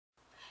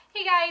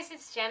Hey guys,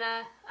 it's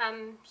Jenna.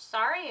 I'm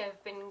sorry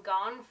I've been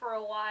gone for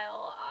a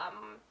while.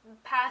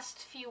 Past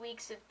few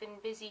weeks have been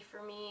busy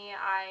for me.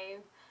 I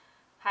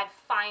had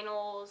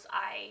finals,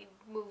 I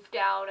moved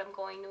out, I'm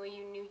going to a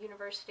new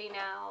university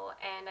now,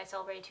 and I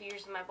celebrated 2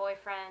 years with my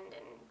boyfriend,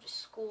 and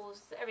just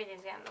schools,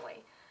 everything's getting in the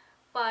way.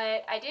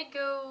 But I did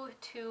go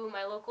to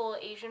my local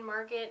Asian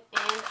market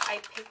and I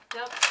picked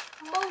up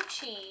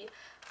Mochi,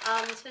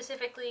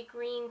 specifically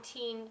green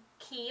tea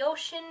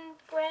Kyoshin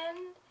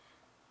brand.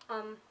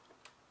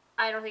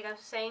 I don't think I'm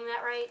saying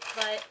that right,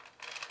 but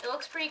it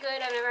looks pretty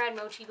good. I've never had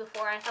mochi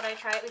before. I thought I'd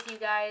try it with you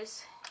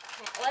guys.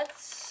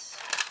 Let's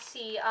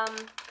see.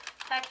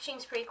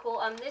 Packaging's pretty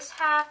cool. This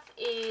half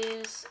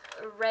is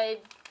red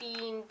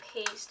bean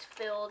paste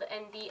filled,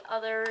 and the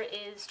other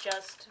is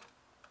just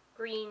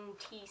green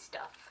tea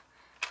stuff.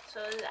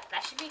 So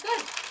that should be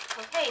good.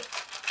 Okay,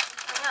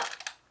 coming up.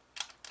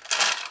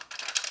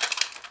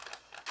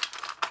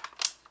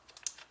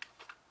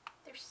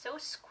 They're so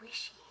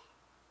squishy.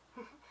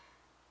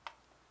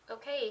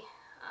 Okay,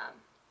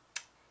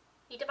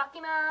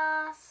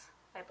 itadakimasu.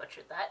 I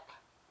butchered that.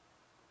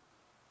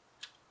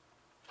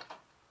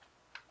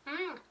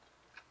 This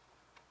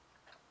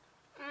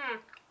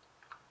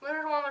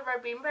is one with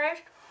red bean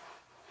paste.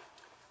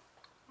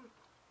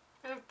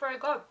 It's pretty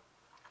good.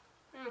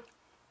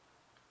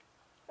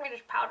 I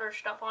just powder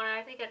stuff on it.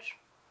 I think it's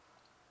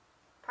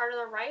part of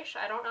the rice.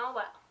 I don't know,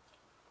 but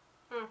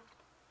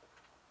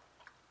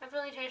it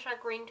really tastes like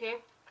green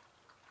tea.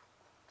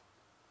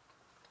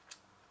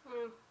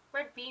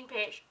 Red bean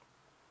paste.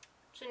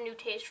 It's a new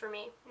taste for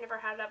me. Never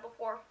had that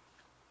before.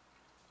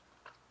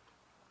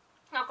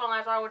 Not gonna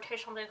lie, I thought it would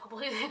taste something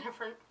completely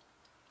different.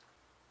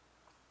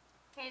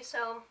 Okay,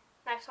 so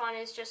next one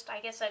is just, I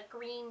guess, a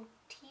green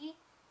tea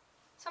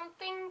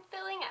something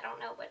filling. I don't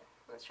know, but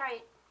let's try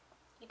it.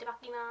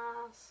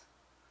 Itadakimasu.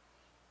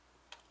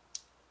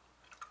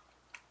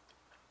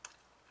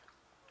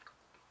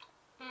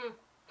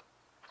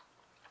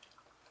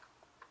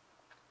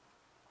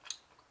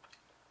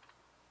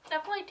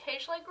 Definitely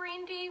tastes like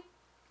green tea.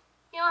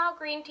 You know how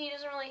green tea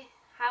doesn't really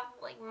have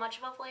like much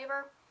of a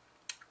flavor,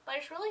 but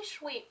it's really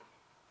sweet.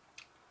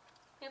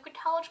 You could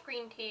tell it's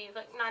green tea,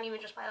 like not even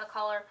just by the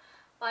color,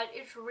 but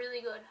it's really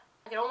good.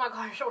 Like, oh my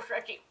god, it's so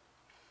stretchy.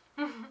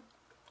 So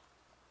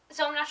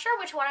I'm not sure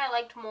which one I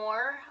liked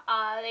more.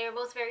 They were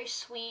both very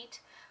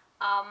sweet.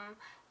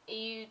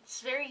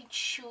 It's very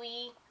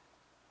chewy.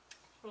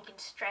 You can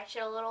stretch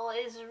it a little.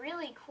 It is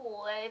really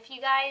cool. If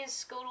you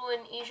guys go to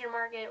an Asian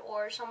market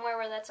or somewhere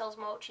where that sells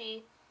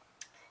mochi,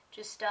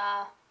 just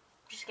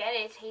get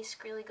it. It tastes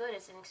really good.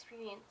 It's an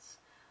experience.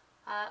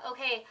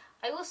 Okay,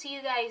 I will see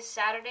you guys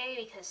Saturday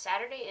because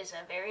Saturday is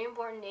a very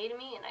important day to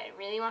me and I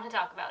really want to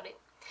talk about it.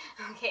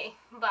 Okay,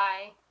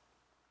 bye.